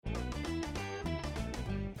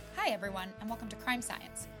Hi, everyone, and welcome to Crime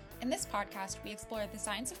Science. In this podcast, we explore the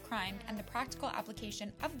science of crime and the practical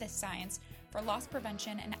application of this science for loss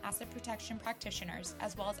prevention and asset protection practitioners,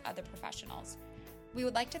 as well as other professionals. We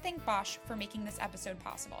would like to thank Bosch for making this episode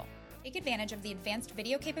possible. Take advantage of the advanced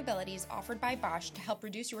video capabilities offered by Bosch to help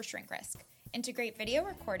reduce your shrink risk. Integrate video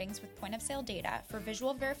recordings with point-of-sale data for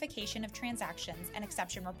visual verification of transactions and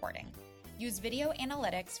exception reporting. Use video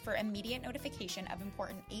analytics for immediate notification of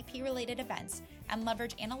important AP-related events, and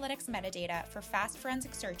leverage analytics metadata for fast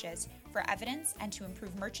forensic searches for evidence and to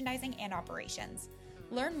improve merchandising and operations.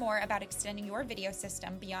 Learn more about extending your video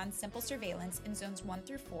system beyond simple surveillance in Zones 1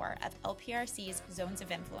 through 4 of LPRC's Zones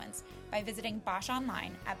of Influence by visiting Bosch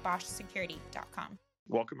online at boschsecurity.com.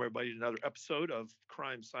 Welcome, everybody, to another episode of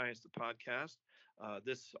Crime Science, the podcast.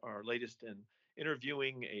 This is our latest in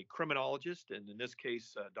interviewing a criminologist, and in this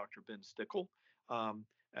case, Dr. Ben Stickel out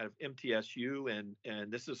of MTSU.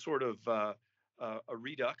 And this is sort of a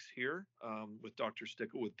redux here with Dr.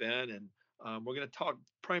 Stickel, with Ben. And we're going to talk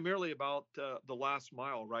primarily about the last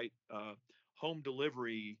mile, right? Home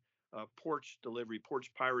delivery, porch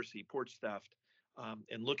piracy, porch theft,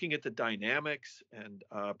 and looking at the dynamics and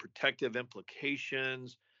protective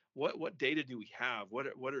implications. What data do we have?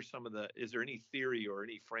 What are some of is there any theory or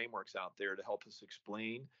any frameworks out there to help us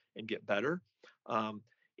explain and get better?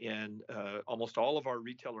 And almost all of our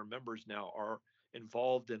retailer members now are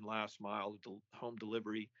involved in last mile home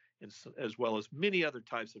delivery, as well as many other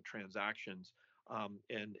types of transactions.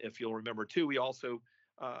 And if you'll remember too, we also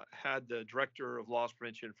had the director of loss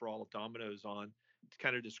prevention for all of Domino's on,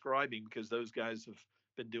 kind of describing, because those guys have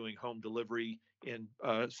been doing home delivery in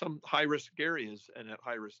some high-risk areas and at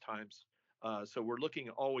high-risk times. So we're looking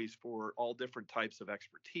always for all different types of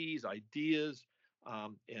expertise, ideas,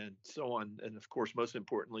 and so on. And of course, most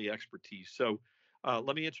importantly, expertise. So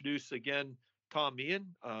let me introduce again Tom Meehan,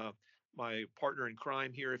 my partner in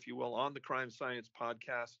crime here, if you will, on the Crime Science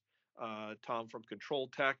podcast. Tom from Control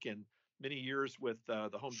Tech, and many years with the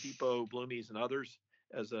Home Depot, Bloomies, and others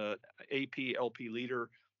as a AP, LP leader.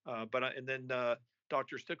 And then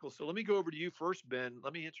Dr. Stickel. So let me go over to you first, Ben.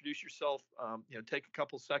 Let me introduce yourself. Take a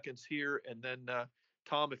couple seconds here, and then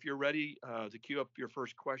Tom, if you're ready to queue up your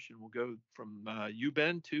first question, we'll go from you,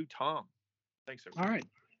 Ben, to Tom. Thanks, everybody. All right.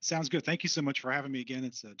 Sounds good. Thank you so much for having me again.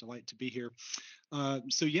 It's a delight to be here.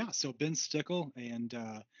 So Ben Stickel,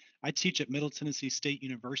 and I teach at Middle Tennessee State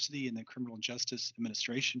University in the Criminal Justice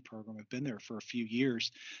Administration program. I've been there for a few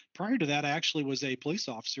years. Prior to that, I actually was a police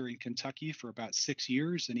officer in Kentucky for about 6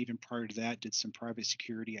 years, and even prior to that, did some private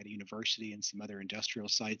security at a university and some other industrial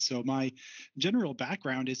sites. So my general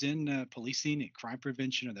background is in policing and crime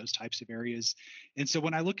prevention and those types of areas. And so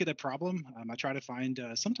when I look at a problem, I try to find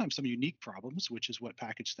sometimes some unique problems, which is what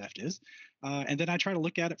package theft is. And then I try to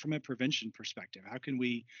look at it from a prevention perspective. How can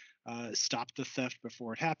we stop the theft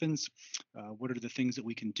before it happens? What are the things that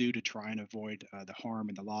we can do to try and avoid the harm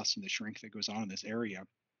and the loss and the shrink that goes on in this area?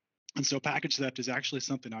 And so package theft is actually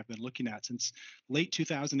something I've been looking at since late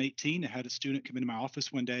 2018. I had a student come into my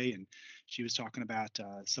office one day, and she was talking about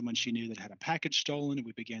someone she knew that had a package stolen, and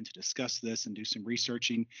we began to discuss this and do some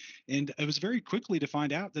researching. And it was very quickly to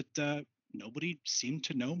find out that nobody seemed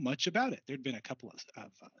to know much about it. There'd been a couple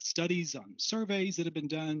of studies on surveys that had been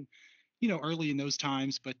done, early in those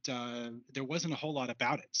times, but there wasn't a whole lot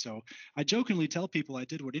about it. So I jokingly tell people I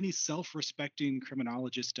did what any self-respecting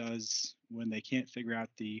criminologist does when they can't figure out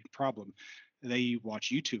the problem. They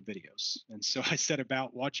watch YouTube videos. And so I set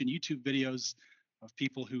about watching YouTube videos of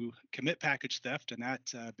people who commit package theft, and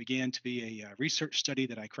that began to be a research study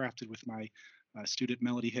that I crafted with my student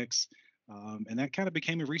Melody Hicks. And that kind of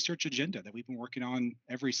became a research agenda that we've been working on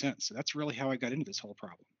ever since. So that's really how I got into this whole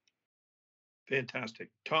problem. Fantastic.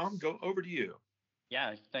 Tom, go over to you.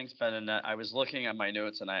 Yeah, thanks, Ben. And I was looking at my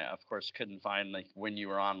notes, and I, of course, couldn't find when you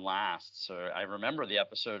were on last. So I remember the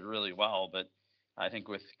episode really well, but I think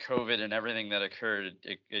with COVID and everything that occurred,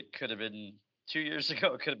 it could have been 2 years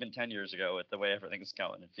ago. It could have been 10 years ago with the way everything's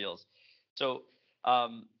going and feels. So I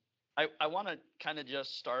want to kind of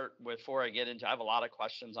just start before I get into, I have a lot of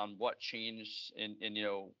questions on what changed in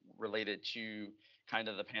related to kind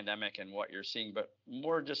of the pandemic and what you're seeing, but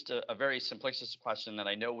more just a very simplistic question that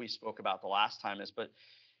I know we spoke about the last time but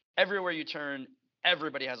everywhere you turn,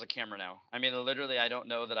 everybody has a camera now. I mean, literally, I don't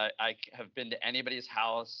know that I have been to anybody's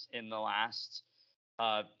house in the last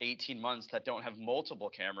 18 months that don't have multiple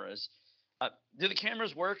cameras. Do the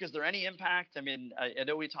cameras work? Is there any impact? I mean, I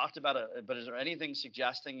know we talked about it, but is there anything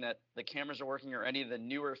suggesting that the cameras are working, or any of the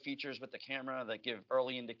newer features with the camera that give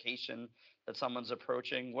early indication that someone's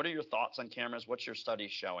approaching? What are your thoughts on cameras? What's your study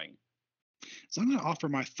showing? So I'm going to offer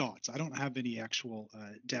my thoughts. I don't have any actual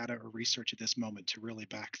data or research at this moment to really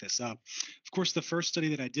back this up. Of course, the first study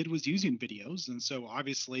that I did was using videos, and so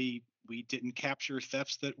obviously we didn't capture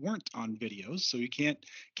thefts that weren't on videos. So you can't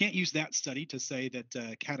use that study to say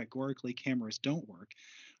that categorically cameras don't work.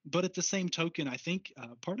 But at the same token, I think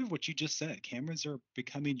part of what you just said, cameras are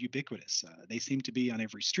becoming ubiquitous. They seem to be on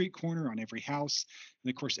every street corner, on every house, and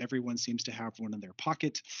of course, everyone seems to have one in their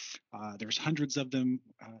pocket. There's hundreds of them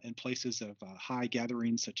in places of high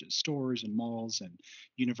gatherings, such as stores and malls and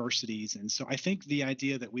universities. And so I think the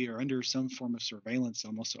idea that we are under some form of surveillance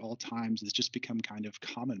almost at all times has just become kind of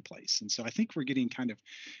commonplace. And so I think we're getting kind of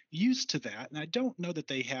used to that. And I don't know that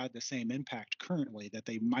they had the same impact currently that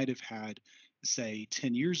they might have had, say,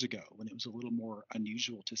 10 years ago when it was a little more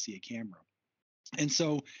unusual to see a camera. And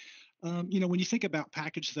so when you think about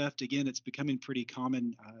package theft, again, it's becoming pretty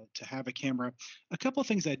common to have a camera. A couple of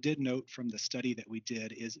things I did note from the study that we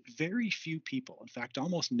did is very few people, in fact,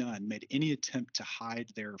 almost none, made any attempt to hide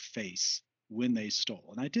their face when they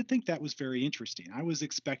stole. And I did think that was very interesting. I was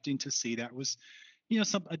expecting to see that was,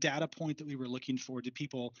 a data point that we were looking for. Did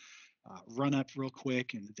people run up real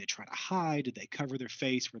quick and did they try to hide? Did they cover their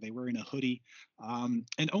face? Were they wearing a hoodie?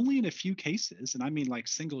 And only in a few cases, and I mean like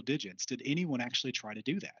single digits, did anyone actually try to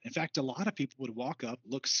do that. In fact, a lot of people would walk up,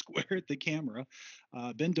 look square at the camera,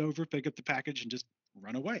 bend over, pick up the package, and just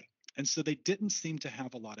run away. And so they didn't seem to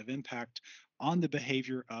have a lot of impact on the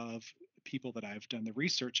behavior of people that I've done the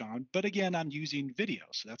research on. But again, I'm using video,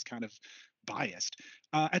 so that's kind of biased.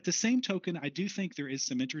 At the same token, I do think there is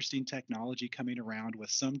some interesting technology coming around with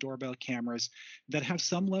some doorbell cameras that have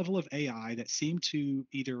some level of AI that seem to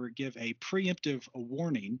either give a preemptive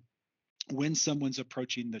warning when someone's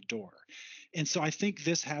approaching the door. And so I think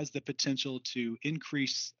this has the potential to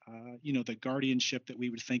increase, the guardianship that we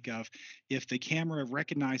would think of if the camera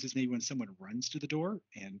recognizes maybe when someone runs to the door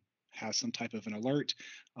and has some type of an alert.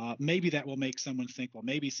 Maybe that will make someone think, well,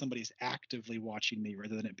 maybe somebody's actively watching me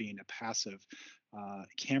rather than it being a passive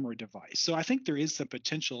camera device. So I think there is some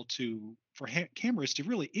potential for cameras to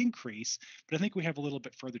really increase, but I think we have a little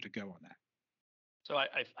bit further to go on that. So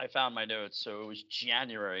I found my notes. So it was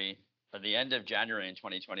January, or the end of January in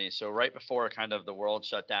 2020. So right before kind of the world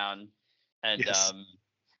shut down. And, Yes.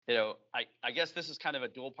 I guess this is kind of a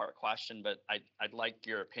dual part question, but I'd like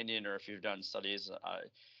your opinion, or if you've done studies.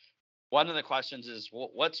 One of the questions is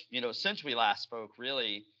what's, since we last spoke,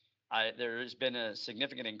 really, there's been a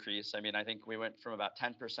significant increase. I mean, I think we went from about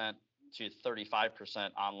 10% to 35%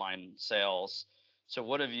 online sales. So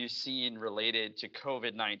what have you seen related to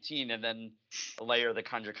COVID-19? And then layer the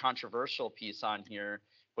kind of controversial piece on here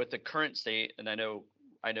with the current state. And I know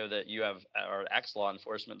that you are ex-law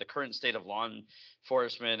enforcement, the current state of law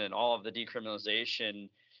enforcement and all of the decriminalization.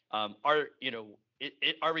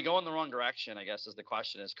 Are we going the wrong direction, I guess, is the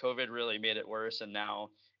question. Has COVID really made it worse? And now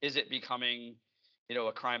is it becoming,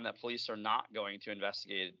 a crime that police are not going to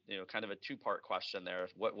investigate? Kind of a two-part question there.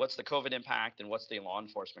 What's the COVID impact and what's the law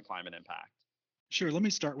enforcement climate impact? Sure. Let me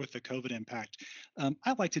start with the COVID impact.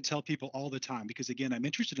 I like to tell people all the time because, again, I'm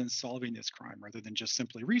interested in solving this crime rather than just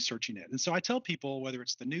simply researching it. And so I tell people, whether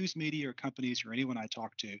it's the news media or companies or anyone I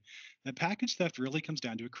talk to, that package theft really comes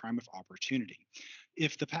down to a crime of opportunity.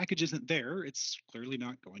 If the package isn't there, it's clearly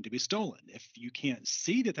not going to be stolen. If you can't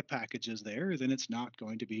see that the package is there, then it's not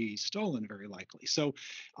going to be stolen very likely. So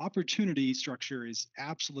opportunity structure is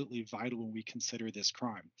absolutely vital when we consider this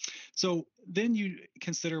crime. So then you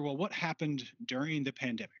consider, well, what happened during the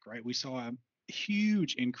pandemic, right? We saw a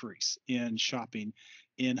huge increase in shopping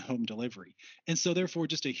in home delivery. And so therefore,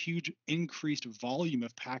 just a huge increased volume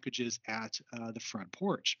of packages at the front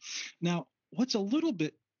porch. Now, what's a little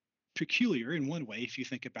bit peculiar in one way, if you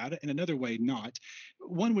think about it, in another way, not.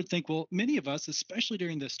 One would think, well, many of us, especially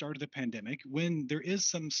during the start of the pandemic, when there is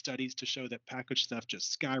some studies to show that package theft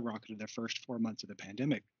just skyrocketed the first 4 months of the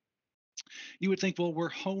pandemic, you would think, well, we're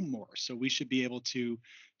home more, so we should be able to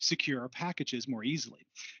secure our packages more easily.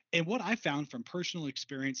 And what I found from personal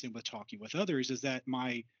experience and with talking with others is that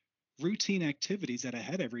my routine activities that I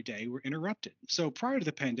had every day were interrupted. So prior to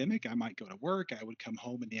the pandemic, I might go to work, I would come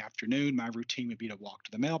home in the afternoon. My routine would be to walk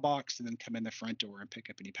to the mailbox and then come in the front door and pick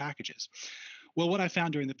up any packages. Well, what I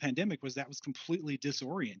found during the pandemic was that was completely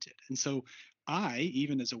disoriented. And so I,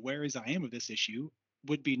 even as aware as I am of this issue,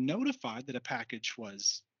 would be notified that a package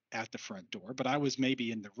was at the front door, but I was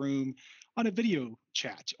maybe in the room on a video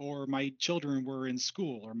chat, or my children were in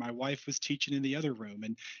school, or my wife was teaching in the other room.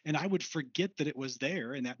 And I would forget that it was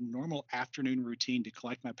there, and that normal afternoon routine to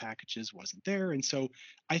collect my packages wasn't there. And so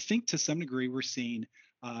I think to some degree we're seeing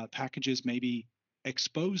packages maybe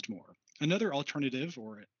exposed more. Another alternative,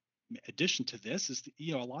 or addition to this is,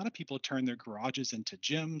 a lot of people turn their garages into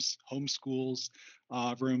gyms, homeschools,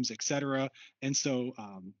 rooms, etc. And so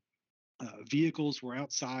vehicles were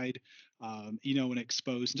outside, and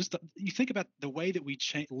exposed. And just you think about the way that we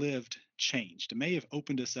lived changed. It may have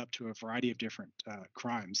opened us up to a variety of different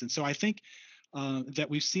crimes. And so I think that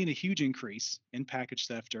we've seen a huge increase in package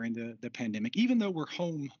theft during the pandemic, even though we're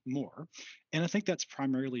home more. And I think that's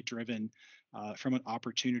primarily driven from an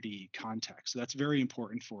opportunity context. So that's very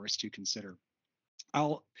important for us to consider.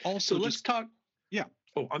 I'll also so let's talk. Yeah.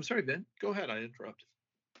 Oh, I'm sorry, Ben. Go ahead. I interrupted.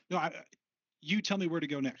 No, you tell me where to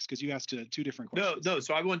go next, because you asked two different questions. No.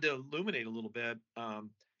 So I wanted to illuminate a little bit,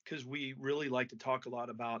 because we really like to talk a lot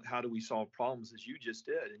about how do we solve problems, as you just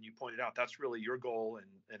did, and you pointed out that's really your goal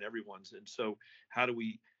and everyone's. And so how do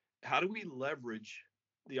we leverage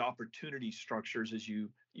the opportunity structures, as you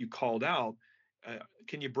called out?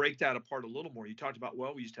 Can you break that apart a little more? You talked about,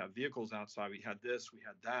 well, we used to have vehicles outside, we had this, we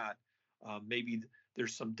had that. Maybe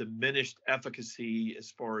there's some diminished efficacy as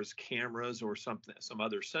far as cameras or some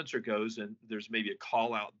other sensor goes, and there's maybe a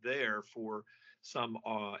call out there for some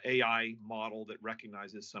AI model that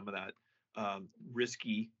recognizes some of that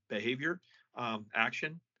risky behavior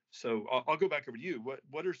action. So I'll go back over to you.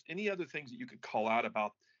 What are any other things that you could call out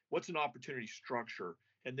about what's an opportunity structure,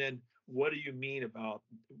 and then what do you mean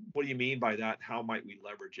by that? How might we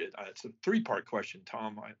leverage it? It's a 3-part question,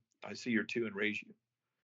 Tom. I see your two and raise you.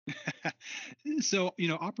 So,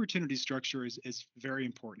 opportunity structure is very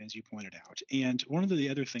important, as you pointed out. And one of the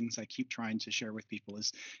other things I keep trying to share with people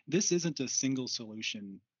is this isn't a single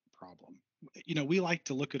solution problem. We like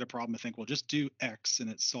to look at a problem and think, well, just do X and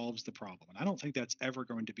it solves the problem. And I don't think that's ever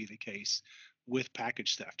going to be the case with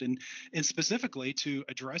package theft. And specifically to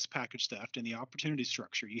address package theft and the opportunity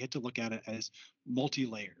structure, you have to look at it as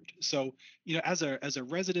multi-layered. So, as a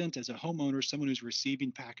resident, as a homeowner, someone who's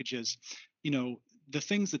receiving packages, the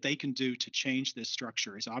things that they can do to change this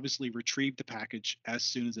structure is obviously retrieve the package as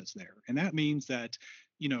soon as it's there. And that means that,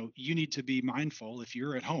 you need to be mindful if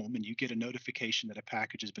you're at home and you get a notification that a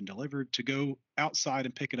package has been delivered to go outside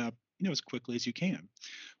and pick it up, as quickly as you can.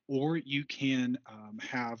 Or you can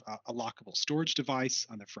have a lockable storage device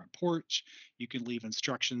on the front porch. You can leave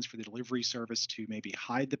instructions for the delivery service to maybe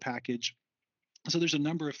hide the package. So there's a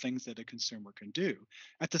number of things that a consumer can do.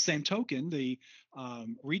 At the same token, the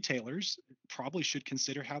retailers probably should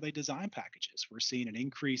consider how they design packages. We're seeing an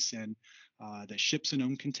increase in the ships in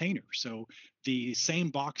own container. So the same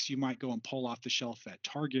box you might go and pull off the shelf at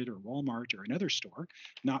Target or Walmart or another store,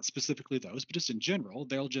 not specifically those, but just in general,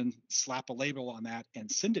 they'll just slap a label on that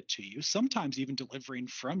and send it to you, sometimes even delivering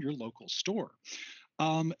from your local store.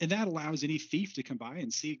 And that allows any thief to come by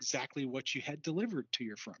and see exactly what you had delivered to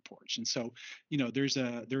your front porch. And so,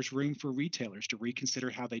 there's room for retailers to reconsider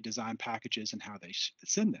how they design packages and how they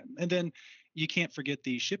send them. And then you can't forget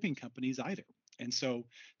the shipping companies either. And so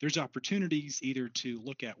there's opportunities either to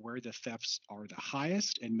look at where the thefts are the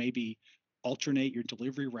highest and maybe alternate your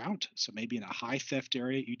delivery route. So maybe in a high theft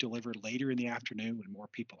area, you deliver later in the afternoon when more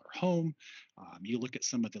people are home. You look at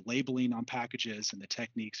some of the labeling on packages and the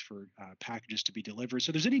techniques for packages to be delivered.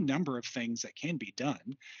 So there's any number of things that can be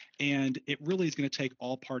done. And it really is going to take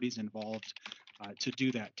all parties involved to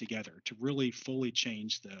do that together, to really fully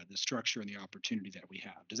change the structure and the opportunity that we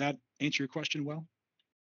have. Does that answer your question well?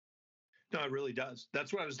 No, it really does.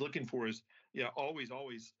 That's what I was looking for is, always,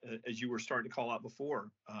 as you were starting to call out before,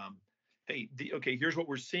 hey, here's what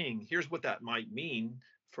we're seeing. Here's what that might mean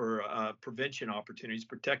for prevention opportunities,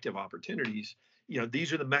 protective opportunities.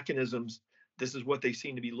 These are the mechanisms. This is what they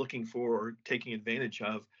seem to be looking for or taking advantage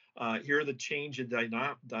of. Here are the change in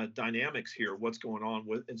dynamics here, what's going on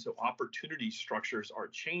with, and so opportunity structures are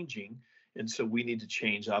changing. And so we need to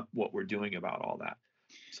change up what we're doing about all that.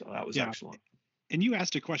 So that was excellent. And you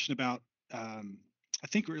asked a question about, I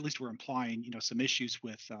think, or at least we're implying, some issues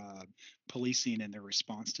with policing and their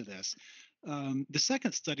response to this. The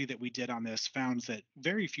second study that we did on this found that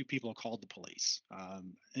very few people called the police. I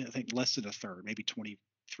think less than a third, maybe 23%,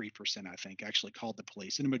 I think, actually called the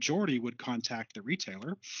police. And a majority would contact the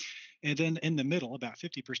retailer. And then in the middle, about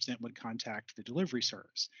 50% would contact the delivery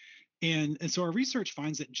service. And so our research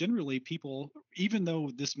finds that generally people, even though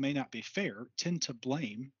this may not be fair, tend to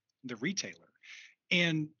blame the retailer.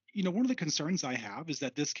 And one of the concerns I have is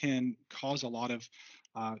that this can cause a lot of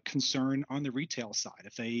concern on the retail side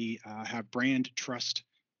if they have brand trust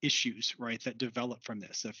issues, right, that develop from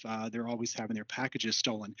this. If they're always having their packages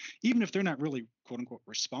stolen, even if they're not really, quote unquote,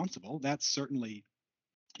 responsible, that's certainly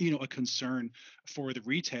a concern for the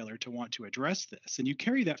retailer to want to address this. And you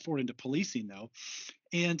carry that forward into policing, though,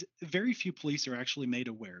 and very few police are actually made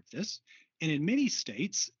aware of this. And in many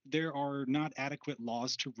states, there are not adequate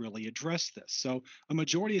laws to really address this. So a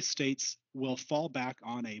majority of states will fall back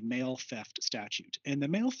on a mail theft statute. And the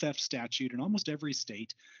mail theft statute in almost every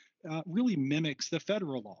state really mimics the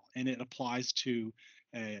federal law, and it applies to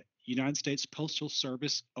United States Postal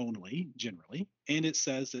Service only, generally. And it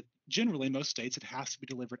says that generally, in most states, it has to be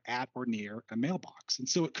delivered at or near a mailbox. And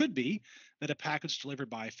so it could be that a package delivered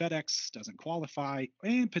by FedEx doesn't qualify,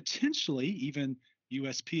 and potentially even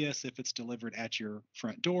USPS, if it's delivered at your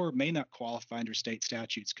front door, may not qualify under state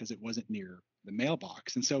statutes because it wasn't near the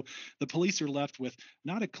mailbox. And so the police are left with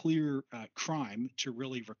not a clear crime to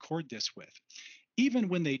really record this with. Even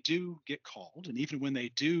when they do get called, and even when they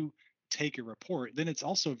do take a report, then it's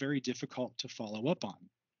also very difficult to follow up on.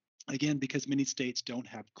 Again, because many states don't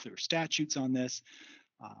have clear statutes on this.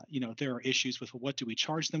 There are issues with what do we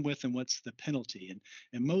charge them with and what's the penalty. And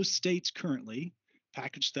in most states currently,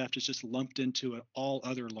 package theft is just lumped into an all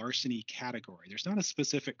other larceny category. There's not a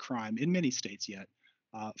specific crime in many states yet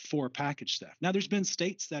for package theft. Now, there's been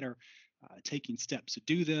states that are taking steps to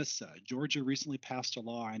do this. Georgia recently passed a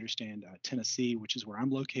law. I understand Tennessee, which is where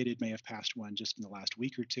I'm located, may have passed one just in the last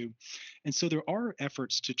week or two. And so there are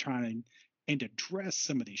efforts to try and address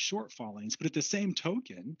some of these shortfallings. But at the same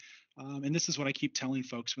token, and this is what I keep telling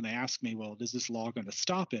folks when they ask me, well, is this law going to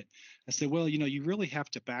stop it? I say, well, you really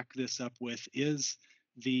have to back this up with, is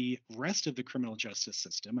the rest of the criminal justice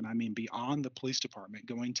system, and I mean beyond the police department,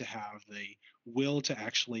 going to have the will to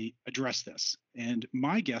actually address this? And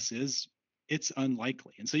my guess is it's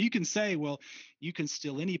unlikely. And so you can say, well, you can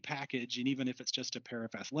steal any package, and even if it's just a pair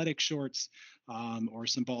of athletic shorts or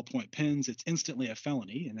some ballpoint pens, it's instantly a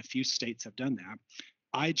felony, and a few states have done that.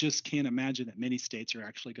 I just can't imagine that many states are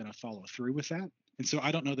actually going to follow through with that. And so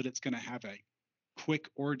I don't know that it's going to have a quick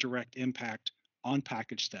or direct impact on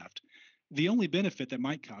package theft. The only benefit that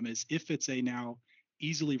might come is if it's a now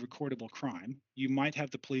easily recordable crime, you might have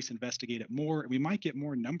the police investigate it more, and we might get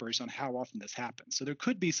more numbers on how often this happens. So there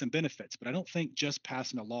could be some benefits, but I don't think just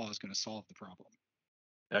passing a law is going to solve the problem.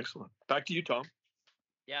 Excellent. Back to you, Tom.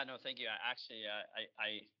 Yeah, no, thank you.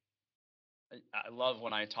 I love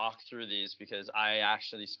when I talk through these, because I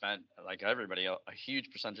actually spent, like everybody, a huge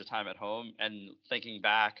percentage of time at home, and thinking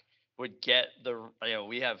back would get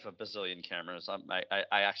we have a bazillion cameras. I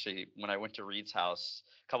actually, when I went to Reed's house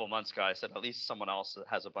a couple months ago, I said, at least someone else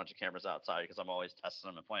has a bunch of cameras outside, because I'm always testing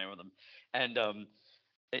them and playing with them. And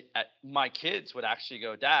my kids would actually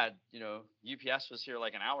go, Dad, UPS was here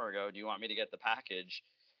like an hour ago. Do you want me to get the package?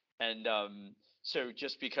 And so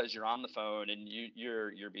just because you're on the phone and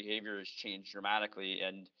your behavior has changed dramatically,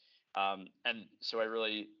 and so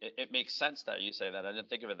it makes sense that you say that. I didn't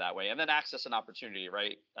think of it that way. And then access and opportunity,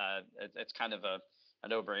 right? It's kind of a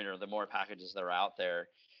no-brainer. The more packages that are out there.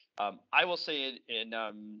 I will say in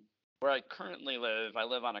where I currently live, I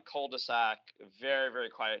live on a cul-de-sac, very, very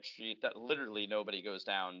quiet street that literally nobody goes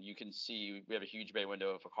down. You can see we have a huge bay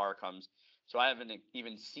window if a car comes. So I haven't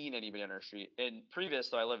even seen anybody on our street. And previous,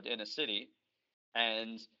 though, I lived in a city,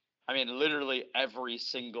 and I mean, literally every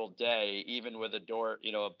single day, even with a door,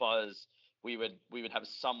 a buzz, we would have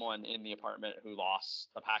someone in the apartment who lost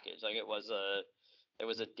a package. Like it was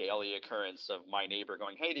a daily occurrence of my neighbor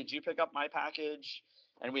going, "Hey, did you pick up my package?"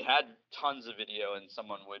 And we had tons of video, and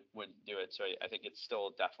someone would do it. So I think it's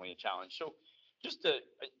still definitely a challenge. So just to,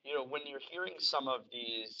 when you're hearing some of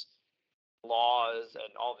these laws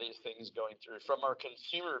and all these things going through from our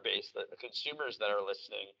consumer base, the consumers that are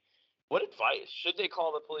listening, what advice should they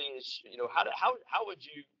call the police? How would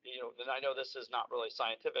you, and I know this is not really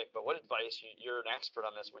scientific, but what advice, you're an expert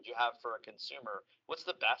on this, would you have for a consumer? What's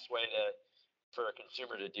the best way for a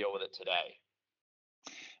consumer to deal with it today?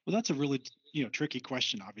 Well, that's a really tricky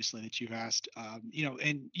question, obviously, that you've asked.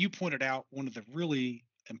 And you pointed out one of the really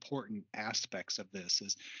important aspects of this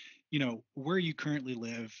is, where you currently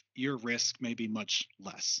live, your risk may be much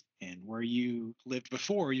less. And where you lived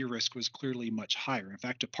before, your risk was clearly much higher. In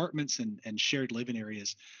fact, apartments and shared living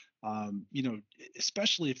areas,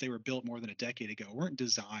 especially if they were built more than a decade ago, weren't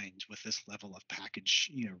designed with this level of package,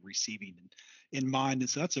 receiving in mind. And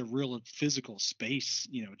so that's a real physical space,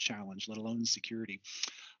 challenge, let alone security.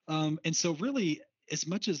 And so really, as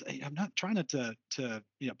much as I'm not trying to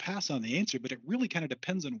pass on the answer, but it really kind of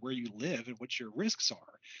depends on where you live and what your risks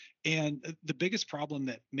are. And the biggest problem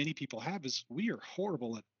that many people have is we are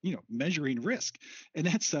horrible at measuring risk, and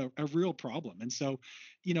that's a real problem. And so,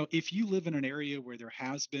 if you live in an area where there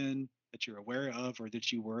has been, that you're aware of, or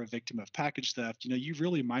that you were a victim of package theft, you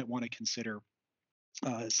really might want to consider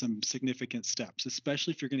some significant steps,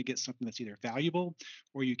 especially if you're going to get something that's either valuable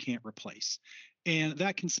or you can't replace. And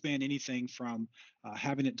that can span anything from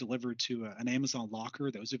having it delivered to an Amazon locker.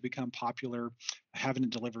 Those have become popular. Having it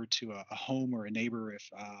delivered to a home or a neighbor.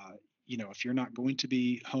 If you're not going to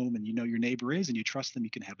be home and you know your neighbor is and you trust them, you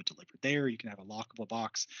can have it delivered there. You can have a lockable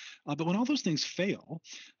box. But when all those things fail,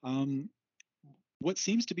 um, what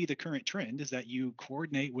seems to be the current trend is that you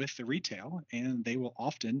coordinate with the retail and they will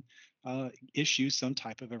often issue some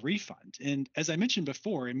type of a refund. And as I mentioned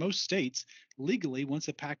before, in most states, legally, once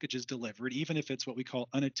a package is delivered, even if it's what we call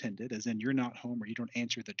unattended, as in you're not home or you don't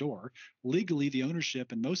answer the door, legally, the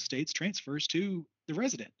ownership in most states transfers to the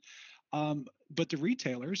resident. But the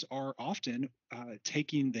retailers are often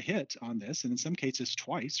taking the hit on this, and in some cases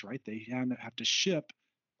twice, right? They have to ship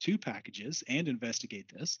two packages and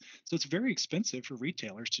investigate this. So it's very expensive for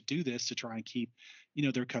retailers to do this to try and keep,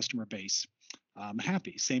 their customer base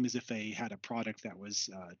happy. Same as if they had a product that was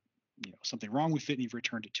something wrong with it and you've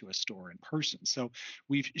returned it to a store in person. So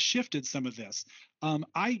we've shifted some of this.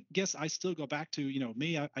 I guess I still go back to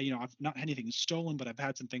me. I've not had anything stolen, but I've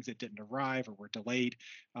had some things that didn't arrive or were delayed,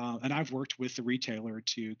 and I've worked with the retailer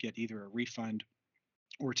to get either a refund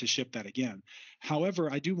or to ship that again.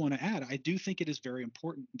 However, I do want to add, I do think it is very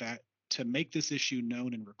important that to make this issue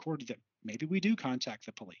known and recorded, that maybe we do contact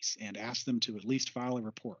the police and ask them to at least file a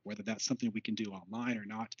report, whether that's something we can do online or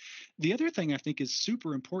not. The other thing I think is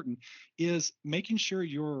super important is making sure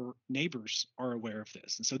your neighbors are aware of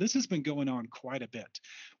this. And so this has been going on quite a bit,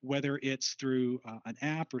 whether it's through an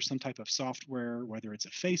app or some type of software, whether it's a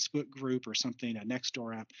Facebook group or something, a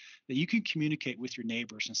Nextdoor app, that you can communicate with your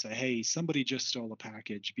neighbors and say, hey, somebody just stole a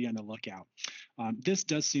package, be on the lookout. This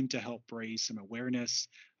does seem to help raise some awareness,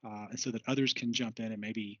 and so that others can jump in and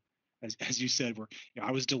maybe, as you said,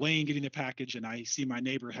 I was delaying getting the package and I see my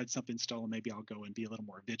neighbor had something stolen, maybe I'll go and be a little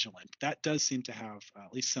more vigilant. That does seem to have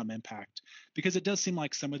at least some impact, because it does seem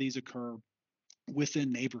like some of these occur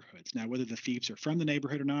within neighborhoods. Now, whether the thieves are from the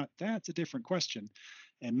neighborhood or not, that's a different question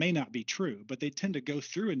and may not be true, but they tend to go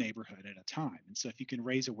through a neighborhood at a time. And so if you can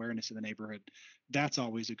raise awareness in the neighborhood, that's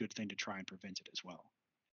always a good thing to try and prevent it as well.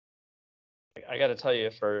 I got to tell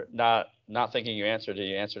you, for not thinking you answered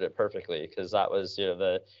it perfectly, because that was,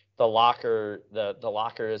 the locker, the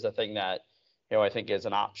locker is a thing that, I think is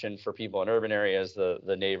an option for people in urban areas.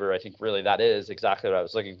 The neighbor, I think really that is exactly what I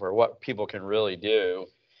was looking for, what people can really do.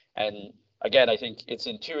 And again, I think it's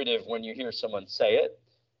intuitive when you hear someone say it,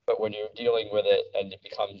 but when you're dealing with it and it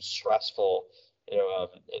becomes stressful,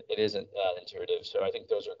 it isn't intuitive. So I think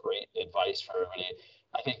those are great advice for everybody.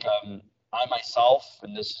 I think I myself,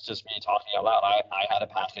 and this is just me talking out loud, I had a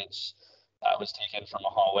package that was taken from a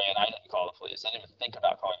hallway, and I didn't call the police. I didn't even think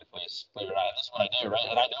about calling the police, believe it or not. This is what I do, right?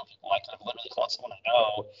 And I know people. I could have literally called someone I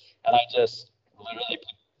know, and I just literally,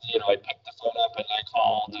 I picked the phone up and I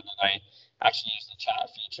called, and then I actually used the chat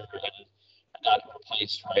feature, and I got it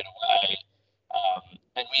replaced right away.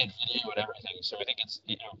 And we had video and everything. So I think it's,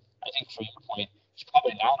 I think from your point, it's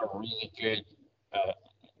probably not a really good,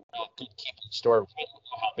 real good keeping store. We don't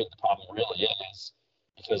know how big the problem really is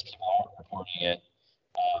because people aren't reporting it.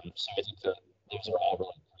 So I think that those are all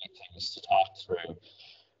really great things to talk through.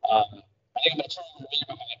 I think I'm going to turn over to me,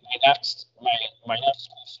 but my next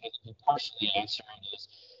question, I think you partially answered, is,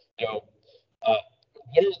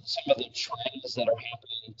 what are some of the trends that are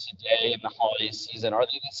happening today in the holiday season? Are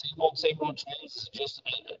they the same old trends? Is it just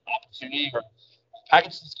an opportunity, or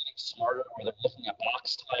packages getting smarter, or they're looking at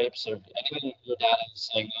box types, or anything your data is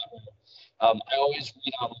saying that? I always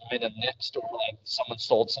read online and next door, like someone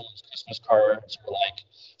stole someone's Christmas cards or like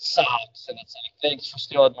socks, and it's like, thanks for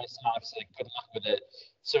stealing my socks, like good luck with it.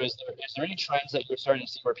 So is there any trends that you're starting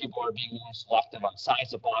to see where people are being more selective on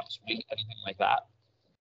size of box, weight, anything like that?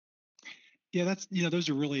 Yeah, that's those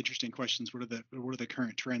are really interesting questions. What are the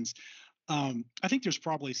current trends? I think there's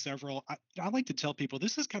probably several. I like to tell people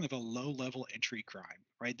this is kind of a low level entry crime,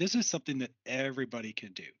 right? This is something that everybody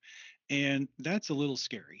can do, and that's a little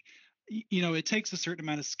scary. It takes a certain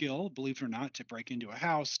amount of skill, believe it or not, to break into a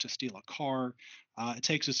house, to steal a car. It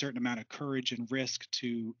takes a certain amount of courage and risk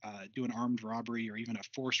to do an armed robbery or even a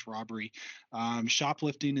forced robbery.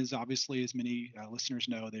 Shoplifting is obviously, as many listeners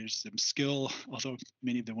know, there's some skill, although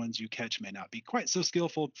many of the ones you catch may not be quite so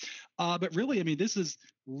skillful. But really, I mean, this is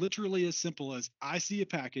literally as simple as I see a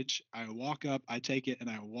package, I walk up, I take it, and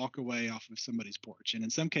I walk away off of somebody's porch. And in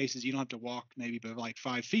some cases, you don't have to walk maybe but like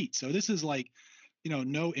 5 feet. So this is like,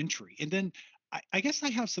 no entry. And then I guess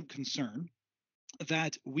I have some concern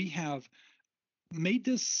that we have made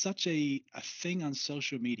this such a thing on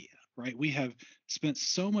social media, right? We have spent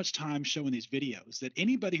so much time showing these videos that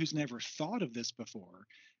anybody who's never thought of this before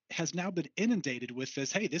has now been inundated with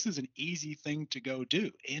this. Hey, this is an easy thing to go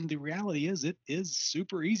do. And the reality is, it is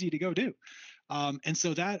super easy to go do. And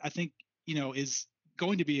so that, I think, is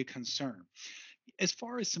going to be a concern. As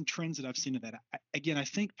far as some trends that I've seen of that, again, I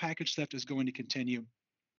think package theft is going to continue.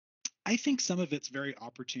 I think some of it's very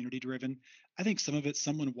opportunity driven. I think some of it,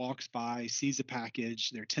 someone walks by, sees a package,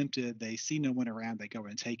 they're tempted, they see no one around, they go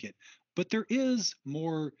and take it. But there is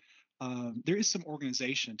more, there is some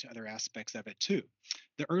organization to other aspects of it too.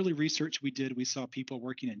 The early research we did, we saw people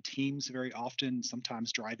working in teams very often,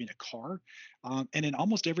 sometimes driving a car. And in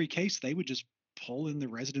almost every case, they would just pull in the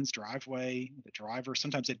resident's driveway, the driver,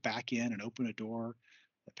 sometimes they'd back in and open a door.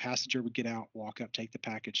 The passenger would get out, walk up, take the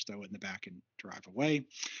package, throw it in the back, and drive away.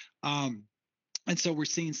 Um, and so we're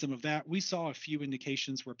seeing some of that. We saw a few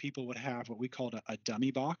indications where people would have what we called a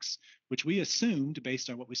dummy box, which we assumed based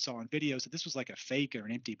on what we saw in videos that this was like a fake or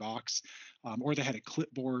an empty box, or they had a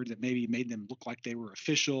clipboard that maybe made them look like they were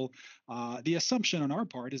official. The assumption on our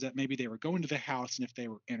part is that maybe they were going to the house, and if they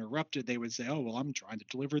were interrupted, they would say, oh, well, I'm trying to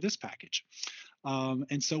deliver this package.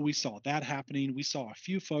 And so we saw that happening. We saw a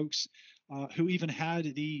few folks who even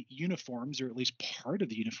had the uniforms, or at least part of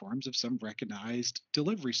the uniforms, of some recognized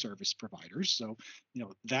delivery service providers. So,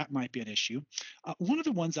 that might be an issue. One of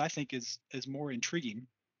the ones I think is more intriguing.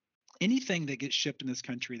 Anything that gets shipped in this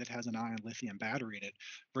country that has an ion lithium battery in it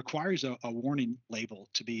requires a warning label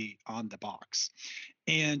to be on the box.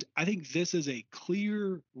 And I think this is a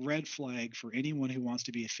clear red flag for anyone who wants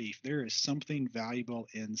to be a thief. There is something valuable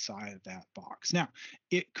inside of that box. Now,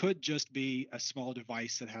 it could just be a small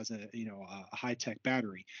device that has a high-tech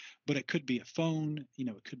battery, but it could be a phone,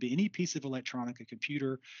 it could be any piece of electronic, a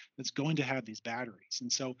computer that's going to have these batteries.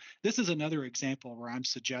 And so this is another example where I'm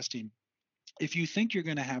suggesting if you think you're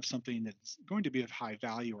going to have something that's going to be of high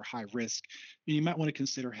value or high risk, you might want to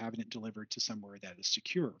consider having it delivered to somewhere that is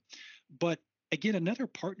secure. But again, another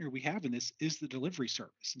partner we have in this is the delivery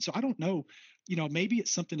service. And so I don't know, maybe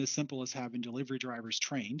it's something as simple as having delivery drivers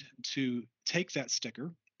trained to take that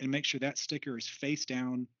sticker and make sure that sticker is face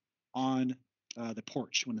down on the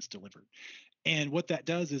porch when it's delivered. And what that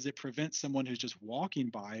does is it prevents someone who's just walking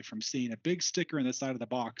by from seeing a big sticker on the side of the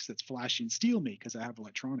box that's flashing "steal me" because I have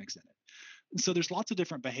electronics in it. And so there's lots of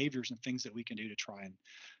different behaviors and things that we can do to try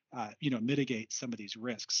and mitigate some of these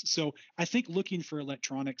risks. So I think looking for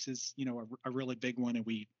electronics is a really big one, and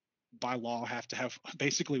we by law have to have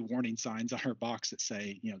basically warning signs on our box that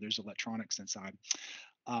say there's electronics inside.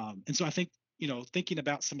 And so I think thinking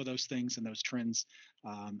about some of those things and those trends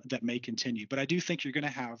that may continue, but I do think you're going to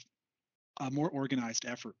have a more organized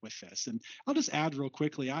effort with this. And I'll just add real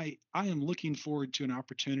quickly, I am looking forward to an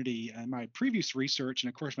opportunity. In my previous research and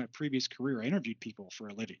of course my previous career, I interviewed people for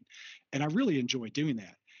a living, and I really enjoy doing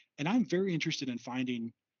that. And I'm very interested in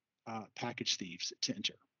finding package thieves to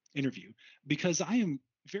interview, because I am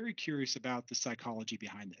very curious about the psychology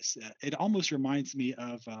behind this. It almost reminds me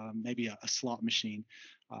of maybe a slot machine,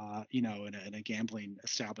 in a gambling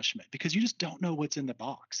establishment, because you just don't know what's in the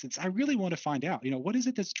box. I really want to find out, what is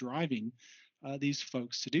it that's driving these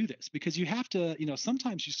folks to do this? Because you have to,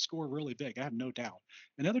 sometimes you score really big, I have no doubt.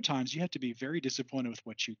 And other times you have to be very disappointed with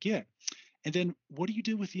what you get. And then what do you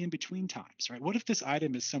do with the in-between times, right? What if this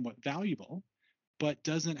item is somewhat valuable, but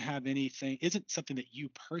doesn't have anything, isn't something that you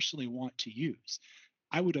personally want to use?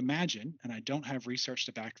 I would imagine, and I don't have research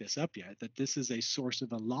to back this up yet, that this is a source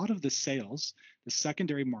of a lot of the sales, the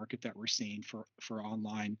secondary market that we're seeing for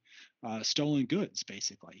online stolen goods,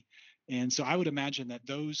 basically. And so I would imagine that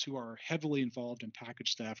those who are heavily involved in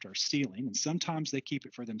package theft are stealing, and sometimes they keep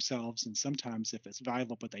it for themselves, and sometimes if it's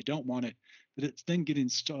valuable but they don't want it, that it's then getting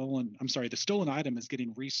stolen. I'm sorry, the stolen item is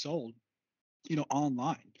getting resold,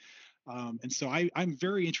 online. And so I'm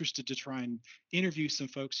very interested to try and interview some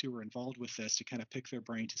folks who are involved with this to kind of pick their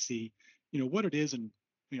brain to see, what it is and,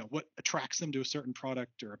 what attracts them to a certain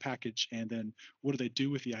product or a package, and then what do they do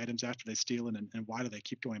with the items after they steal it, and why do they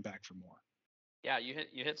keep going back for more? Yeah, you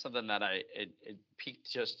hit something that it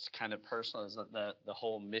piqued just kind of personal, is the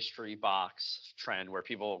whole mystery box trend where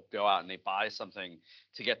people go out and they buy something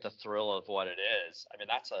to get the thrill of what it is. I mean,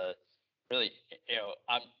 that's a really,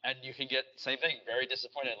 and you can get same thing, very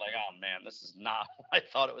disappointed, like, oh man, this is not what I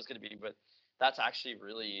thought it was going to be. But that's actually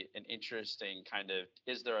really an interesting kind of,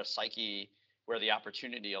 is there a psyche where the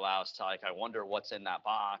opportunity allows to, like, I wonder what's in that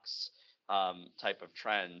box, type of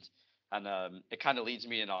trend. And it kind of leads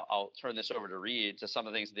me, and I'll turn this over to Reed, to some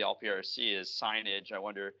of the things that the LPRC is signage. I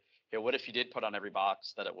wonder, what if you did put on every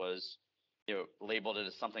box that it was, labeled it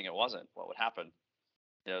as something it wasn't? What would happen?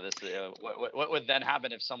 What would then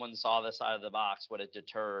happen if someone saw the side of the box? Would it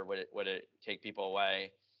deter? Would it take people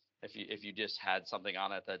away? If you just had something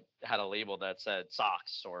on it that had a label that said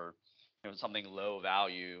socks, or something low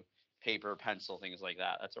value, paper, pencil, things like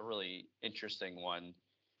that. That's a really interesting one.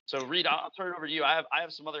 So Reed, I'll turn it over to you. I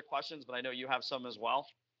have some other questions, but I know you have some as well.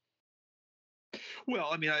 Well,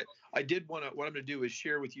 I mean, I did want to, what I'm going to do is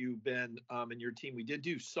share with you, Ben, and your team. We did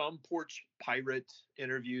do some Porch Pirate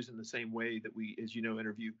interviews in the same way that we, as you know,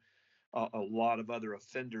 interview a lot of other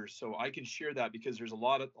offenders. So I can share that because there's a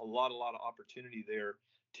lot of opportunity there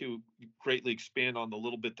to greatly expand on the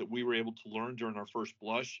little bit that we were able to learn during our first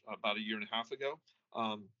blush about a year and a half ago.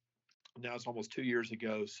 Um, Now it's almost 2 years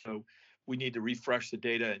ago. So we need to refresh the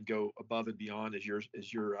data and go above and beyond as you're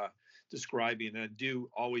describing. And I do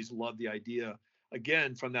always love the idea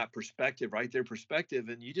again from that perspective, right? Their perspective,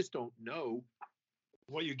 and you just don't know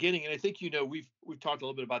what you're getting. And I think we've talked a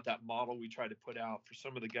little bit about that model we tried to put out for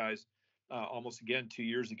some of the guys almost again 2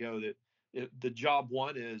 years ago. That the job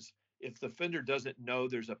one is if the offender doesn't know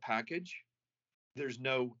there's a package, there's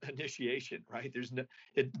no initiation, right?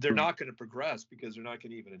 They're not going to progress because they're not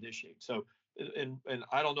going to even initiate. So, and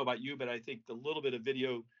I don't know about you, but I think the little bit of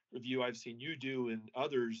video review I've seen you do and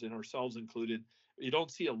others and ourselves included, you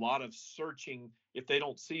don't see a lot of searching if they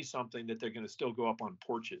don't see something that they're going to still go up on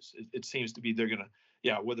porches. It seems to be they're going to,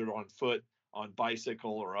 yeah, whether on foot, on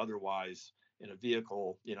bicycle, or otherwise in a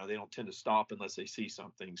vehicle, they don't tend to stop unless they see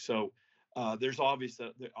something. So there's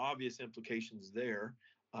the obvious implications there.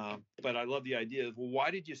 But I love the idea of, well,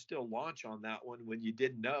 why did you still launch on that one when you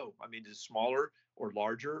didn't know? I mean, is it smaller or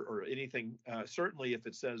larger or anything? Certainly, if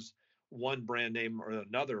it says one brand name or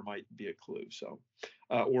another, might be a clue. So,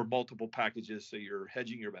 or multiple packages, so you're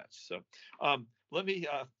hedging your bets. So, let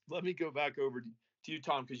me go back over to you,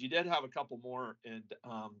 Tom, because you did have a couple more and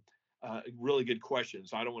really good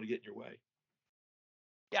questions. I don't want to get in your way.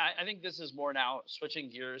 Yeah, I think this is more now switching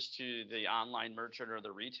gears to the online merchant or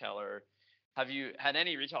the retailer. Have you had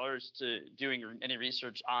any retailers doing any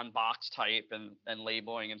research on box type and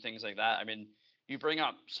labeling and things like that? I mean, you bring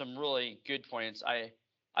up some really good points. I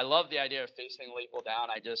love the idea of facing label down.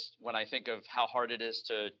 When I think of how hard it is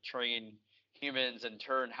to train humans and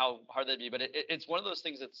turn how hard that'd be, but it's one of those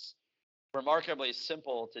things that's remarkably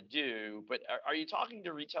simple to do. But are you talking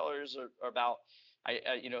to retailers about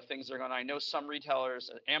things that are going on? I know some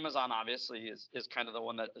retailers, Amazon obviously is kind of the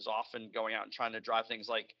one that is often going out and trying to drive things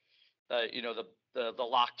like the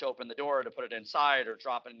lock to open the door to put it inside or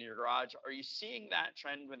drop it into your garage. Are you seeing that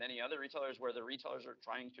trend with any other retailers where the retailers are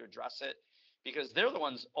trying to address it because they're the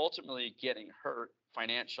ones ultimately getting hurt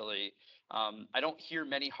financially? I don't hear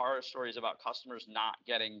many horror stories about customers not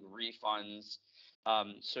getting refunds.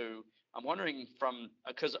 So I'm wondering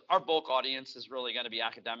because our bulk audience is really going to be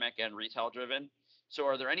academic and retail driven. So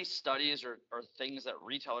are there any studies or things that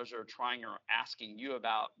retailers are trying or asking you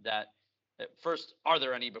about that? First, are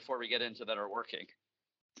there any before we get into that are working?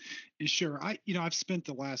 Sure. I've spent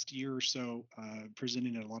the last year or so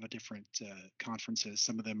presenting at a lot of different conferences.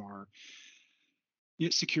 Some of them are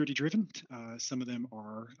security driven. Some of them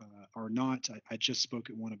are not. I just spoke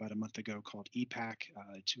at one about a month ago called EPAC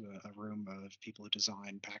to a room of people who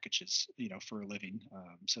design packages, for a living.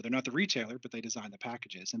 So they're not the retailer, but they design the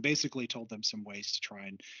packages, and basically told them some ways to try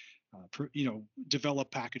and develop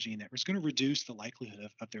packaging that was going to reduce the likelihood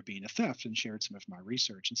of there being a theft, and shared some of my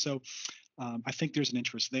research. And so I think there's an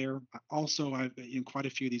interest there. Also, I've in quite a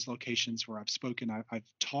few of these locations where I've spoken, I've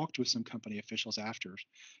talked with some company officials after,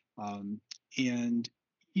 and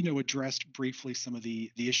addressed briefly some of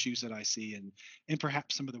the issues that I see, and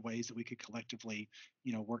perhaps some of the ways that we could collectively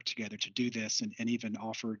work together to do this, and even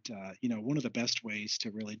offered one of the best ways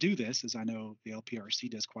to really do this, as I know the LPRC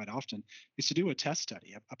does quite often, is to do a test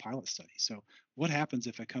study, a pilot study. So what happens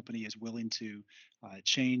if a company is willing to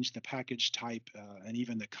change the package type and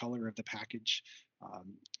even the color of the package?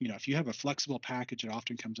 If you have a flexible package, it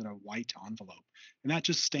often comes in a white envelope, and that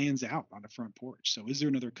just stands out on the front porch. So is there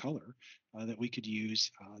another color that we could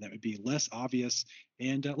use that would be less obvious?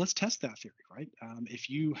 And let's test that theory, right? If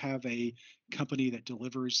you have a company that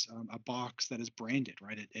delivers a box that is branded,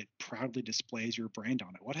 right, it proudly displays your brand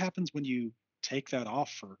on it. What happens when you take that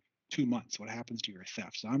off for 2 months? What happens to your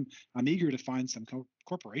theft? So I'm eager to find some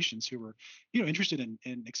corporations who are interested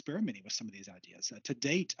in experimenting with some of these ideas. To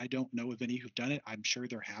date, I don't know of any who've done it. I'm sure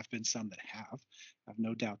there have been some that have. I have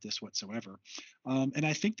no doubt this whatsoever. And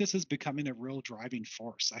I think this is becoming a real driving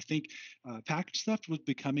force. I think package theft was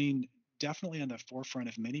becoming definitely on the forefront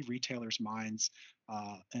of many retailers' minds,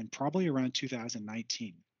 and probably around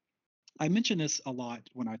 2019. I mention this a lot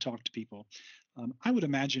when I talk to people. I would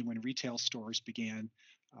imagine when retail stores began,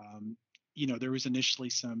 there was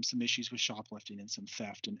initially some issues with shoplifting and some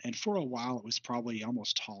theft, and for a while it was probably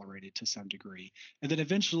almost tolerated to some degree. And then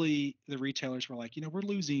eventually the retailers were like, we're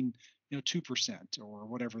losing 2% or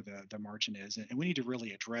whatever the margin is, and we need to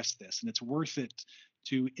really address this. And it's worth it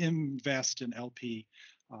to invest in LP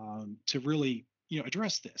to really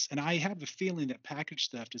address this. And I have a feeling that package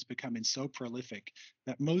theft is becoming so prolific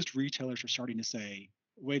that most retailers are starting to say,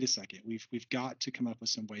 wait a second, we've got to come up with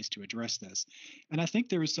some ways to address this. And I think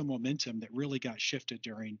there was some momentum that really got shifted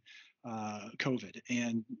during COVID.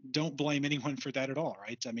 And don't blame anyone for that at all,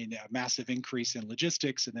 right? I mean, a massive increase in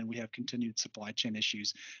logistics, and then we have continued supply chain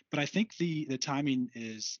issues. But I think the timing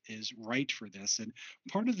is right for this. And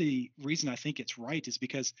part of the reason I think it's right is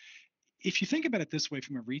because if you think about it this way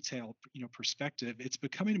from a retail perspective, it's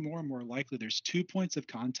becoming more and more likely there's 2 points of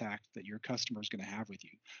contact that your customer is going to have with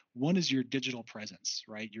you. One is your digital presence,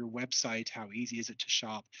 right? Your website, how easy is it to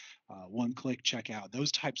shop, one-click checkout,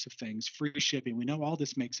 those types of things, free shipping. We know all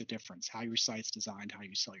this makes a difference, how your site's designed, how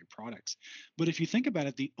you sell your products. But if you think about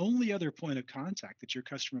it, the only other point of contact that your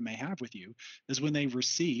customer may have with you is when they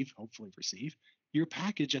hopefully receive, your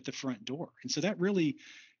package at the front door. And so that really,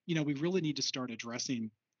 we really need to start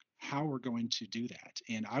addressing how we're going to do that.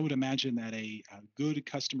 And I would imagine that a good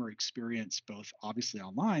customer experience, both obviously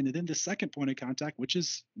online, and then the second point of contact, which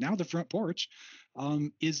is now the front porch,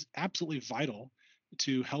 is absolutely vital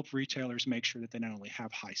to help retailers make sure that they not only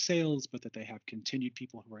have high sales, but that they have continued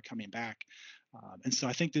people who are coming back. And so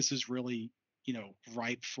I think this is really,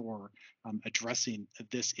 ripe for addressing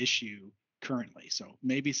this issue currently. So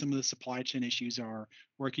maybe some of the supply chain issues are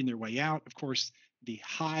working their way out. Of course, the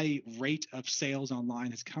high rate of sales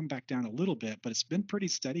online has come back down a little bit, but it's been pretty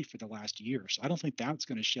steady for the last year. So I don't think that's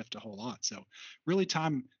going to shift a whole lot. So really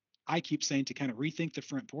time, I keep saying, to kind of rethink the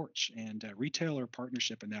front porch, and retailer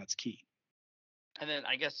partnership, and that's key. And then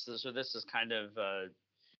I guess so. This is kind of.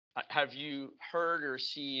 Have you heard or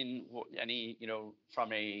seen any,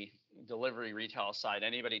 from a delivery retail side,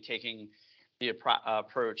 anybody taking the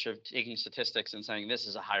approach of taking statistics and saying this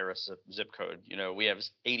is a high risk zip code? We have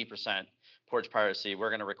 80% porch piracy. We're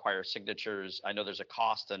going to require signatures. I know there's a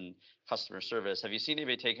cost and customer service. Have you seen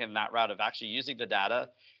anybody taking that route of actually using the data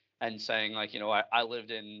and saying, like, I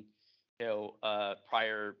lived in,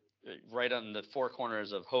 prior right on the four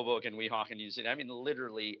corners of Hoboken, Weehawken, using, I mean,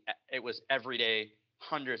 literally it was every day,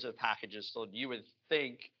 hundreds of packages. So you would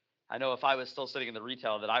think, I know if I was still sitting in the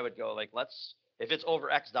retail, that I would go like, if it's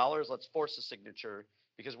over X dollars, let's force a signature,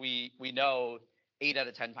 because we know 8 out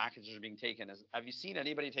of 10 packages are being taken. Have you seen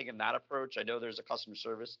anybody taking that approach? I know there's a customer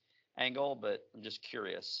service angle, but I'm just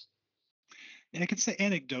curious. And I can say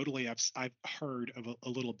anecdotally, I've heard of a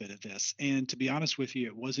little bit of this. And to be honest with you,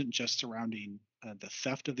 it wasn't just surrounding the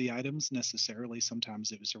theft of the items necessarily.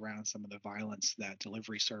 Sometimes it was around some of the violence that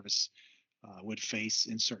delivery service would face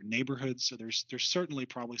in certain neighborhoods. So there's certainly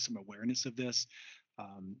probably some awareness of this.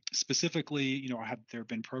 Specifically, there have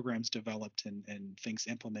been programs developed and things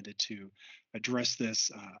implemented to address this.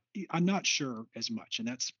 I'm not sure as much, and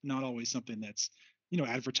that's not always something that's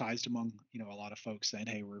advertised among a lot of folks saying,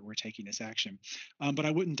 hey, we're taking this action, but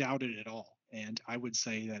I wouldn't doubt it at all. And I would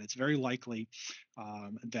say that it's very likely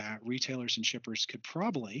that retailers and shippers could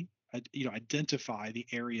probably identify the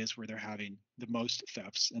areas where they're having the most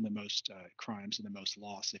thefts and the most crimes and the most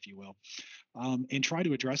loss, if you will, and try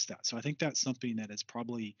to address that. So I think that's something that is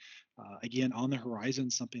probably, again, on the horizon,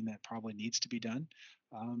 something that probably needs to be done.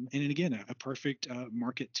 And again, a perfect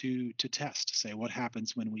market to test, say what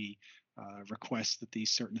happens when we request that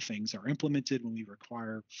these certain things are implemented, when we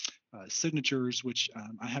require signatures, which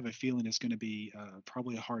I have a feeling is going to be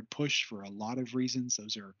probably a hard push for a lot of reasons.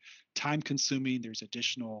 Those are time consuming. There's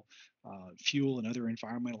additional fuel and other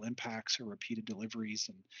environmental impacts or repeated deliveries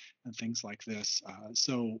and things like this.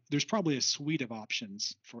 So there's probably a suite of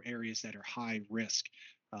options for areas that are high risk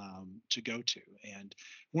to go to. And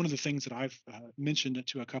one of the things that I've mentioned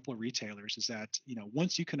to a couple of retailers is that,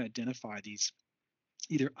 once you can identify these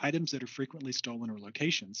either items that are frequently stolen or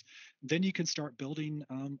locations, then you can start building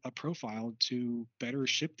a profile to better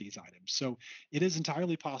ship these items. So it is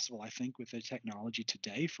entirely possible, I think, with the technology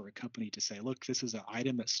today for a company to say, look, this is an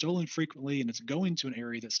item that's stolen frequently and it's going to an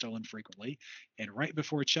area that's stolen frequently. And right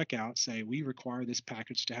before checkout, say, we require this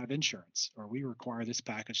package to have insurance, or we require this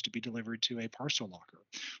package to be delivered to a parcel locker,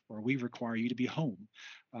 or we require you to be home.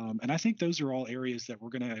 And I think those are all areas that we're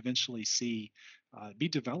going to eventually see be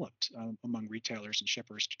developed among retailers and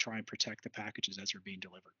shippers to try and protect the packages as they're being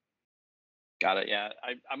delivered. Got it. Yeah,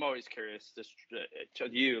 I'm always curious just to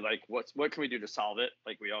you, like what can we do to solve it?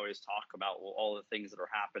 Like we always talk about all the things that are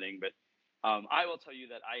happening, but I will tell you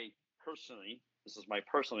that I personally, this is my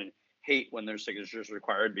personal, hate when there's signatures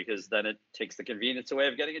required, because then it takes the convenience away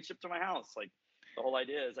of getting it shipped to my house. Like the whole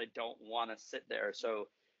idea is I don't want to sit there. So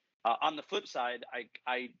on the flip side,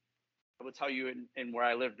 I will tell you in where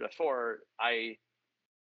I lived before, I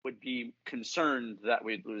would be concerned that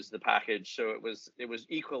we'd lose the package. So it was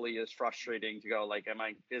equally as frustrating to go like,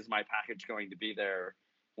 is my package going to be there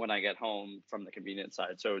when I get home from the convenience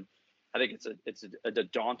side. So I think it's a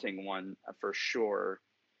daunting one for sure.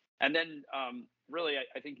 And then really,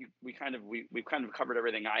 I think we've kind of covered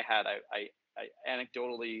everything I had. I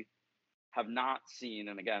anecdotally have not seen,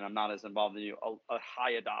 and again, I'm not as involved as you, a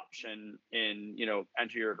high adoption in,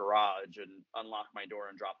 enter your garage and unlock my door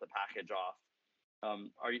and drop the package off.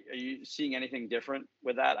 Are you seeing anything different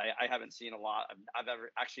with that? I haven't seen a lot. I've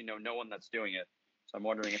ever actually know no one that's doing it. So I'm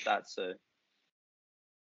wondering if that's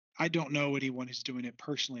I don't know anyone who's doing it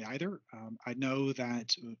personally either. I know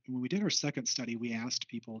that when we did our second study, we asked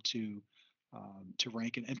people to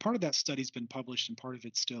rank, and part of that study's been published, and part of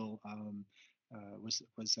it still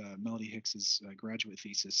was Melody Hicks's graduate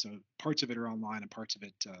thesis. So parts of it are online, and parts of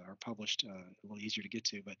it are published, a little easier to get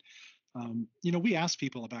to. But we ask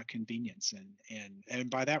people about convenience, and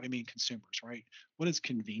by that we mean consumers, right? What is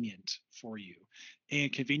convenient for you?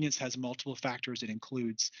 And convenience has multiple factors. It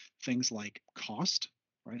includes things like cost,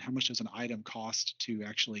 right? How much does an item cost to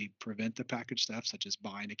actually prevent the package theft, such as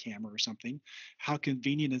buying a camera or something? How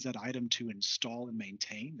convenient is that item to install and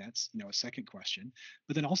maintain? That's a second question.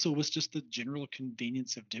 But then also, what's just the general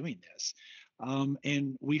convenience of doing this?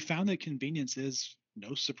 And we found that convenience is,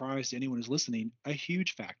 no surprise to anyone who's listening, a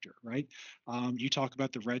huge factor, right? You talk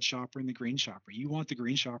about the red shopper and the green shopper. You want the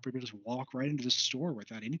green shopper to just walk right into the store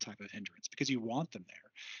without any type of hindrance because you want them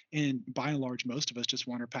there. And by and large, most of us just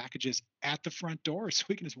want our packages at the front door so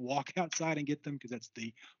we can just walk outside and get them because that's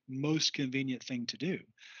the most convenient thing to do.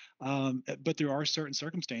 But there are certain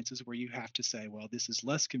circumstances where you have to say, well, this is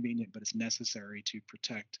less convenient, but it's necessary to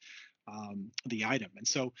protect the item. And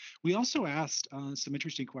so we also asked some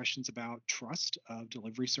interesting questions about trust of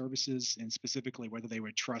delivery services, and specifically whether they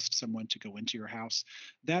would trust someone to go into your house.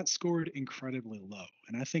 That scored incredibly low.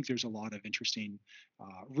 And I think there's a lot of interesting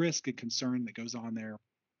risk and concern that goes on there.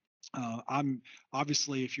 I'm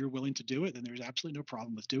obviously, if you're willing to do it, then there's absolutely no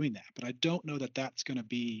problem with doing that. But I don't know that that's going to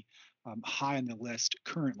be high on the list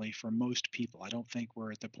currently for most people. I don't think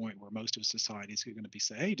we're at the point where most of society is going to be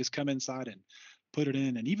say, hey, just come inside and put it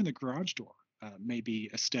in. And even the garage door may be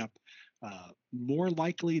a step more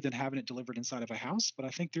likely than having it delivered inside of a house. But I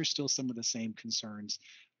think there's still some of the same concerns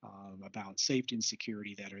about safety and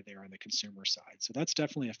security that are there on the consumer side. So that's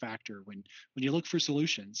definitely a factor when you look for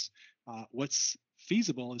solutions. What's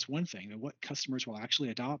feasible is one thing, and what customers will actually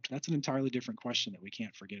adopt, that's an entirely different question that we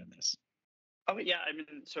can't forget in this. Oh yeah, I mean,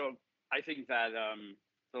 so I think that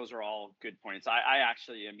those are all good points. I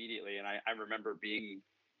actually immediately, and I remember being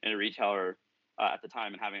in a retailer at the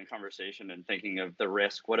time and having a conversation and thinking of the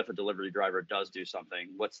risk. What if a delivery driver does do something?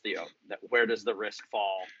 Where does the risk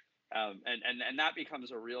fall? And that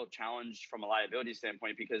becomes a real challenge from a liability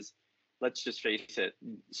standpoint, because let's just face it,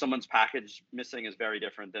 someone's package missing is very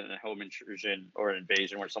different than a home intrusion or an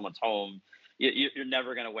invasion where someone's home. You're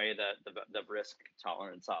never going to weigh the risk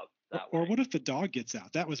tolerance up that way. Or what if the dog gets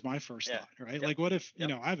out? That was my first thought, right? Yep. Like, what if,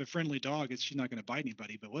 I have a friendly dog, she's not going to bite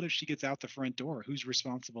anybody, but what if she gets out the front door? Who's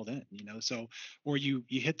responsible then? So, or you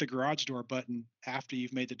hit the garage door button after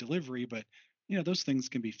you've made the delivery, but those things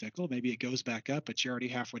can be fickle. Maybe it goes back up, but you're already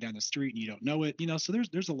halfway down the street and you don't know it, so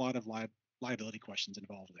there's a lot of liability questions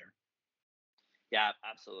involved there. Yeah,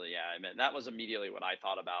 absolutely. Yeah. I mean, that was immediately what I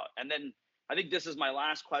thought about. And then I think this is my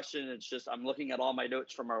last question. It's just, I'm looking at all my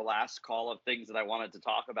notes from our last call of things that I wanted to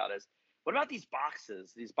talk about is, what about these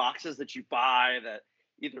boxes that you buy that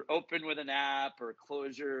either open with an app or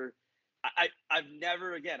closure? I've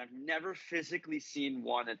never physically seen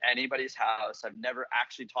one in anybody's house. I've never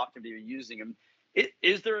actually talked to people using them.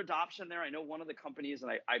 Is there adoption there? I know one of the companies,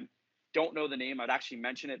 and I don't know the name. I'd actually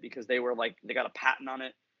mention it because they got a patent on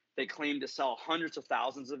it. They claim to sell hundreds of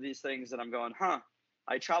thousands of these things. And I'm going,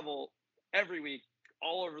 I travel every week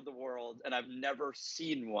all over the world and I've never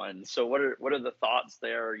seen one. So what are the thoughts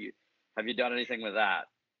there? Have you done anything with that?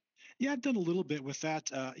 Yeah, I've done a little bit with that.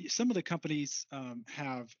 Some of the companies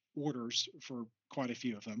have orders for quite a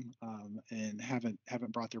few of them and haven't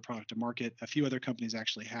brought their product to market. A few other companies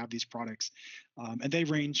actually have these products, and they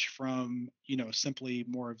range from simply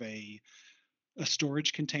more of a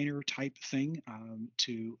storage container type thing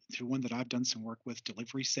to one that I've done some work with,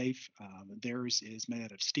 Delivery Safe. Theirs is made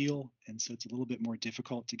out of steel, and so it's a little bit more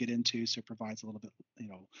difficult to get into. So it provides a little bit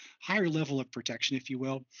higher level of protection, if you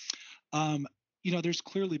will. There's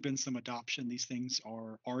clearly been some adoption. These things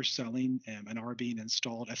are selling and are being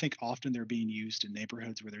installed. I think often they're being used in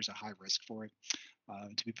neighborhoods where there's a high risk for it.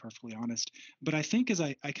 to be perfectly honest. But I think, as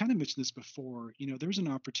I kind of mentioned this before, there's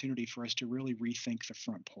an opportunity for us to really rethink the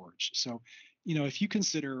front porch. So, if you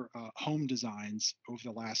consider home designs over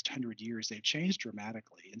the last 100 years, they've changed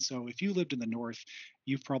dramatically. And so if you lived in the North,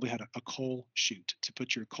 you've probably had a coal chute to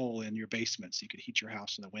put your coal in your basement so you could heat your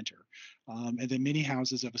house in the winter. And then many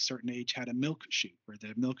houses of a certain age had a milk chute where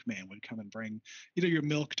the milkman would come and bring your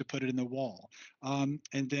milk to put it in the wall. And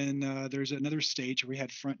then there's another stage where we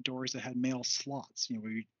had front doors that had mail slots.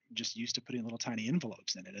 We just used to putting little tiny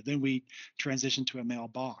envelopes in it. And then we transitioned to a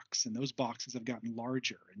mailbox, and those boxes have gotten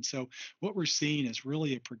larger. And so what we're seeing is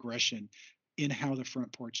really a progression in how the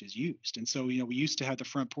front porch is used. And so, we used to have the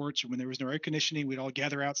front porch, and when there was no air conditioning, we'd all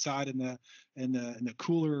gather outside in the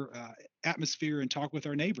cooler atmosphere and talk with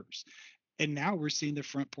our neighbors. And now we're seeing the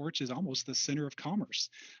front porch as almost the center of commerce.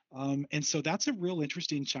 And so that's a real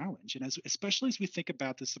interesting challenge. And especially as we think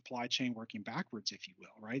about the supply chain working backwards, if you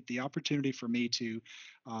will, right? The opportunity for me to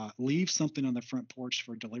leave something on the front porch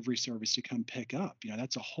for a delivery service to come pick up,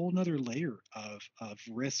 that's a whole nother layer of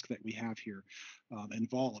risk that we have here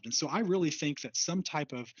involved. And so I really think that some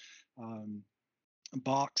type of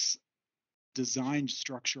box design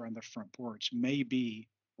structure on the front porch may be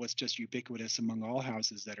what's just ubiquitous among all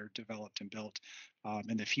houses that are developed and built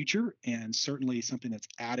in the future, and certainly something that's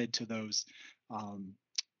added to those,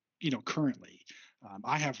 currently.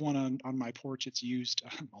 I have one on my porch. It's used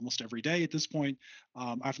almost every day at this point.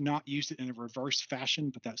 I've not used it in a reverse fashion,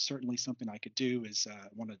 but that's certainly something I could do, is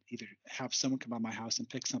want to either have someone come by my house and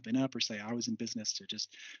pick something up, or say I was in business to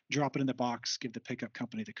just drop it in the box, give the pickup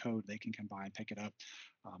company the code, they can come by and pick it up.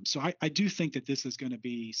 So I do think that this is going to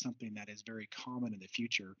be something that is very common in the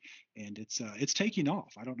future, and it's taking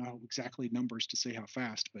off. I don't know exactly numbers to say how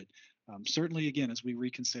fast, but certainly, again, as we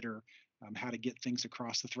reconsider how to get things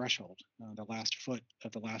across the threshold, the last foot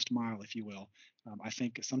of the last mile, if you will, I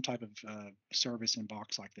think some type of service in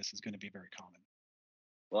box like this is going to be very common.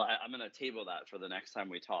 Well, I'm going to table that for the next time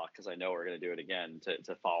we talk, because I know we're going to do it again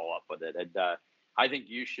to follow up with it. And I think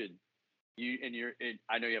you should.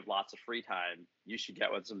 I know you have lots of free time. You should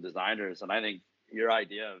get with some designers, and I think your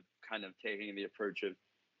idea of kind of taking the approach of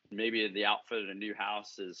maybe the outfit of a new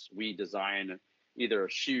house is we design either a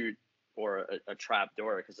chute or a trap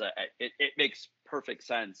door, because it makes perfect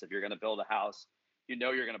sense. If you're going to build a house, you're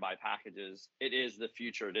going to buy packages. It is the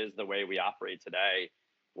future. It is the way we operate today.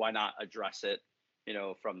 Why not address it,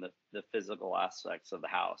 from the physical aspects of the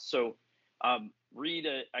house? So, Reed,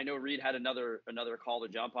 I know Reed had another call to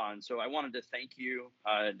jump on, so I wanted to thank you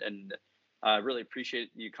and really appreciate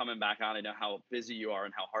you coming back on. I know how busy you are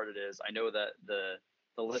and how hard it is. I know that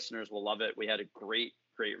the listeners will love it. We had a great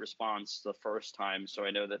response the first time, so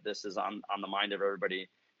I know that this is on the mind of everybody.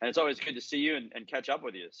 And it's always good to see you and catch up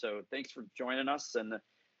with you. So thanks for joining us. And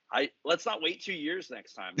let's not wait 2 years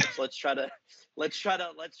next time. Let's try to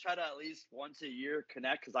at least once a year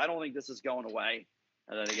connect, because I don't think this is going away.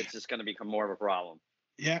 And I think it's just going to become more of a problem.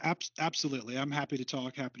 Yeah, absolutely. I'm happy to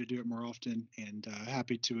talk, happy to do it more often, and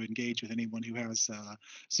happy to engage with anyone who has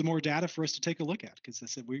some more data for us to take a look at. Because I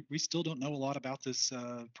said we still don't know a lot about this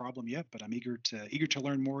problem yet, but I'm eager to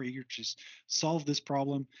learn more, eager to just solve this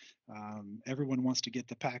problem. Everyone wants to get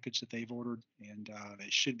the package that they've ordered, and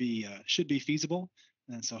it should be feasible.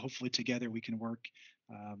 And so hopefully together we can work,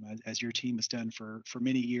 as your team has done for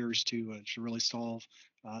many years, to really solve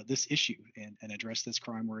this issue and address this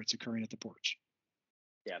crime where it's occurring at the porch.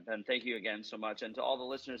 Yeah, Ben, thank you again so much. And to all the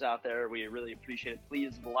listeners out there, we really appreciate it.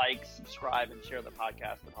 Please like, subscribe, and share the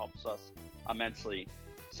podcast. It helps us immensely.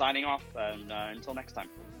 Signing off, and until next time.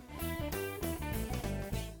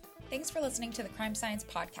 Thanks for listening to the Crime Science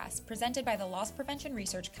Podcast, presented by the Loss Prevention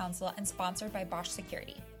Research Council and sponsored by Bosch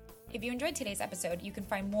Security. If you enjoyed today's episode, you can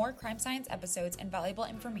find more Crime Science episodes and valuable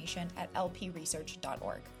information at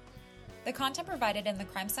lpresearch.org. The content provided in the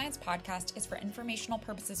Crime Science Podcast is for informational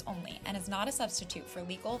purposes only and is not a substitute for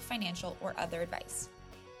legal, financial, or other advice.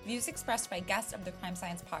 Views expressed by guests of the Crime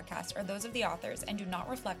Science Podcast are those of the authors and do not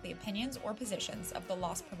reflect the opinions or positions of the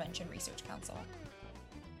Loss Prevention Research Council.